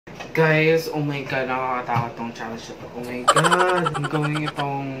Guys, oh my god, nakakatakot tong challenge na to. Oh my god, I'm gawin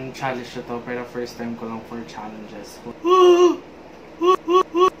itong challenge na to pero first time ko lang for challenges.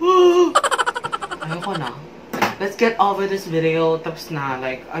 Ayoko na. Let's get over this video. Tapos na,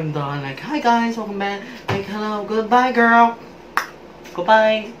 like, I'm done. Like, hi guys, welcome back. Like, hello, goodbye girl.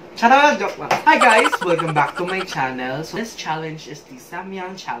 Goodbye. Charot! Joke lang. Hi guys, welcome back to my channel. So this challenge is the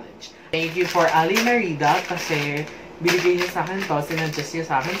Samyang challenge. Thank you for ALLY NARIDA kasi binigay niya sa akin to, sinadjust niya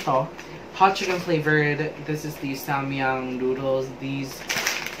sa akin to. Hot chicken flavored. This is the Samyang noodles.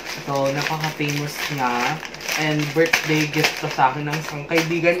 Ito, napaka-famous nga. And birthday gift to sa akin ng isang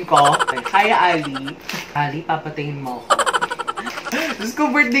kaibigan ko. Hi ALLY. ALLY, papatayin mo ako. Diyos ko,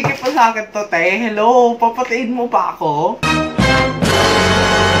 birthday gift pa sa akin to, te. Hello, papatayin mo pa ako?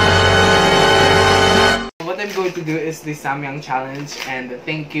 What I'm going to do is the Samyang challenge, and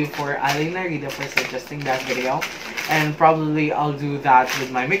thank you for ALLY NARIDA for suggesting that video. And probably I'll do that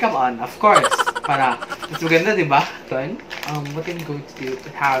with my makeup on, of course. Para mas maganda, diba? What I'm going to do,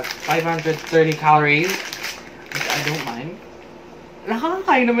 it has 530 calories, which I don't mind.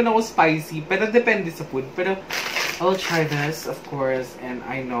 Nakakakain naman ako spicy, pero depende sa food. Pero I'll try this, of course, and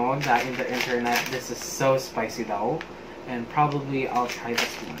I know that in the internet this is so spicy though. And probably I'll try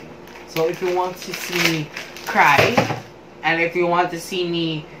this one. So if you want to see me cry, and if you want to see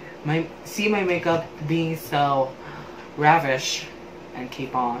me see my makeup being so ravish, and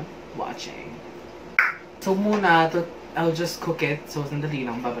keep on watching. So muna, I'll just cook it. So sandali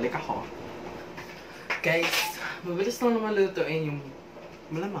lang, babalik ako. Guys, mabilis lang naman lutuin yung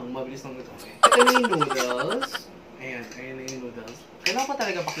malamang mabilis lang lutuin. Ito na yung noodles. Ayan na yung noodles. Kailangan ko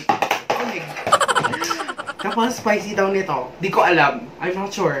talaga pakita. Oh my god. Kapag spicy daw nito, di ko alam. I'm not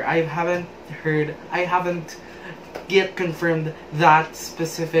sure. I haven't yet confirmed that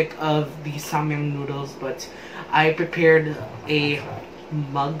specific of the Samyang noodles, but I prepared a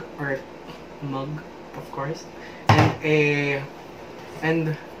mug, of course,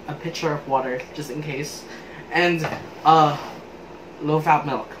 and a pitcher of water, just in case, and low-fat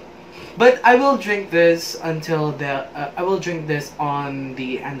milk. But I will drink this until I will drink this on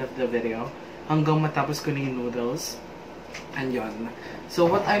the end of the video. Hanggang matapos ko na yung noodles. And yun. So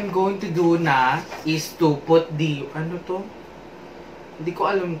what I'm going to do na is to put the, ano to? Hindi ko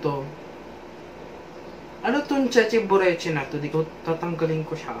alam to. Ano tong cheche bureche na to? Di ko tatanggalin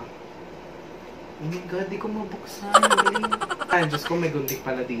ko siya. Oh my god, di ko mabuksan. Ay, Diyos ko, may gundik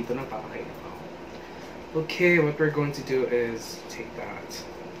pala dito. Napakakain ako. Okay, what we're going to do is take that.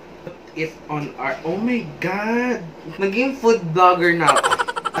 Put it on our, oh my god! Naging food vlogger na ako.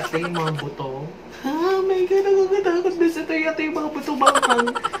 At yung mga buto. Oh my god, nakakatakot na sa tayo. At yung mga buto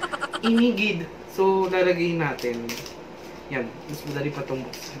bangkang inigid. So, lalagay natin. Yan, mas madali pa itong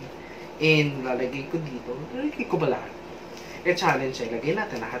buksan. And, lalagay ko dito. Lalagay ko ba lahat? Challenge siya. Lagay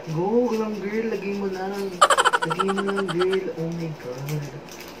natin lahat. Go lang, girl. Lagay mo lang. Lagay mo lang, girl. Oh my god.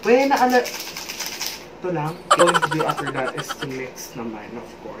 Pwede na, ito lang. What I'm going to do after that is to mix naman,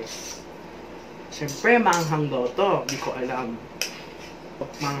 of course. Siyempre, manghang daw to. Di ko alam.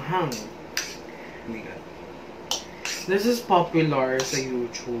 Manghang. Oh my god. This is popular sa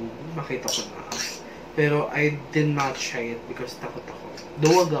YouTube. Makita ko na. Pero I did not try it because takot ako.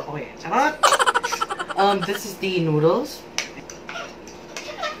 Duwag ako eh. Charot! This is the noodles.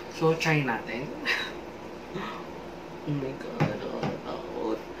 So, try natin. Oh my god.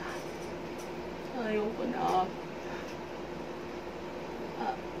 Takot. Ayoko na.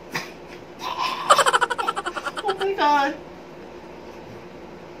 Oh my god.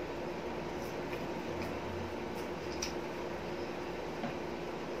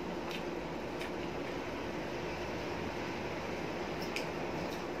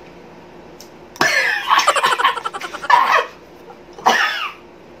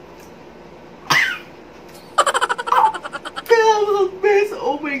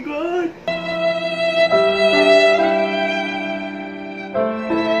 Oh my god!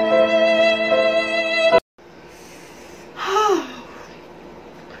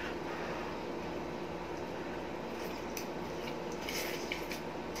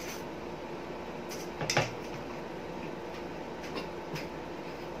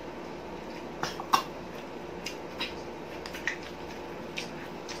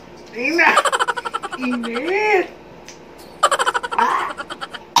 Init!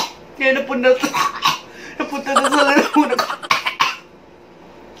 Kaya napunta na sa lalamunan ko.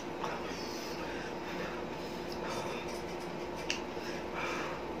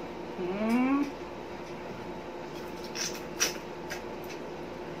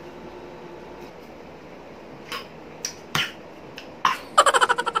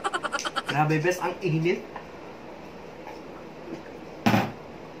 Grabe, bes, ang init.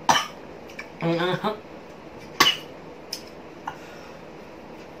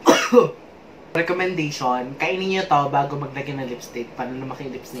 Recommendation, kainin nyo to bago maglagay ng lipstick para lumaki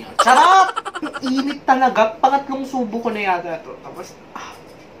yung lips niyo. Charot! Ang init talaga. Pangatlong subo ko na yata ito. Tapos,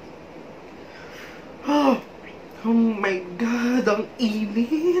 oh my God, ang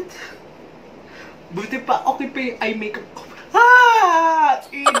init. Buti pa, okay pa yung eye makeup ko.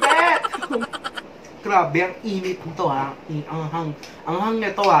 Init! Grabe, ang init nito ha. Ang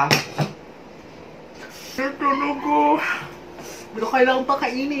nito ha. Natulog ko. Pero kailangan pa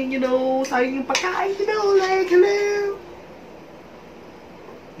kainin, you know. Sayang yung pagkain, you know. Like, hello.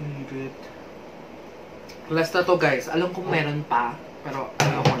 Init. Last na to, guys. Alam kong meron pa. Pero,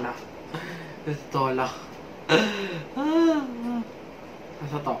 ko na. Ito lang.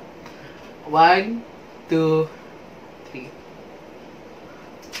 Nasa to. 1, 2, 3.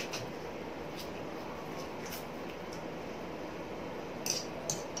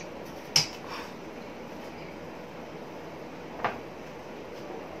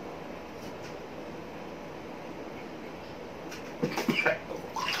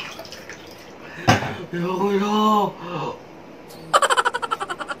 Ayoko na.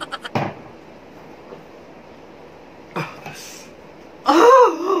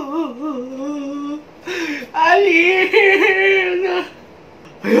 Alin!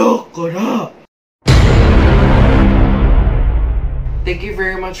 Ayoko na. Thank you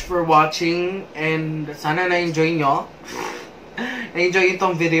very much for watching and sana na-enjoy nyo. Na-enjoy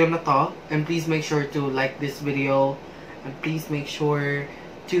itong video na to. And please make sure to like this video. And please make sure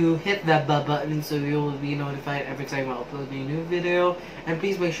to hit that bell button so you will be notified every time I upload a new video. And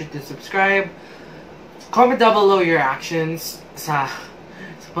please make sure to subscribe. Comment down below your actions sa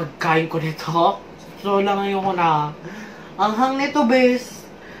pagkain ko nito. So lang ayoko na. Ang hang nito, bes.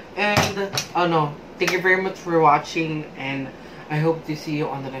 And thank you very much for watching and I hope to see you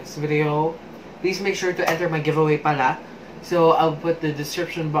on the next video. Please make sure to enter my giveaway pala. So I'll put the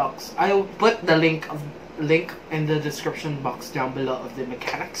description box. I'll put the link in the description box down below of the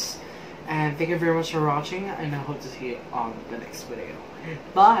mechanics. And thank you very much for watching and I hope to see you on the next video.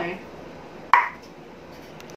 Bye!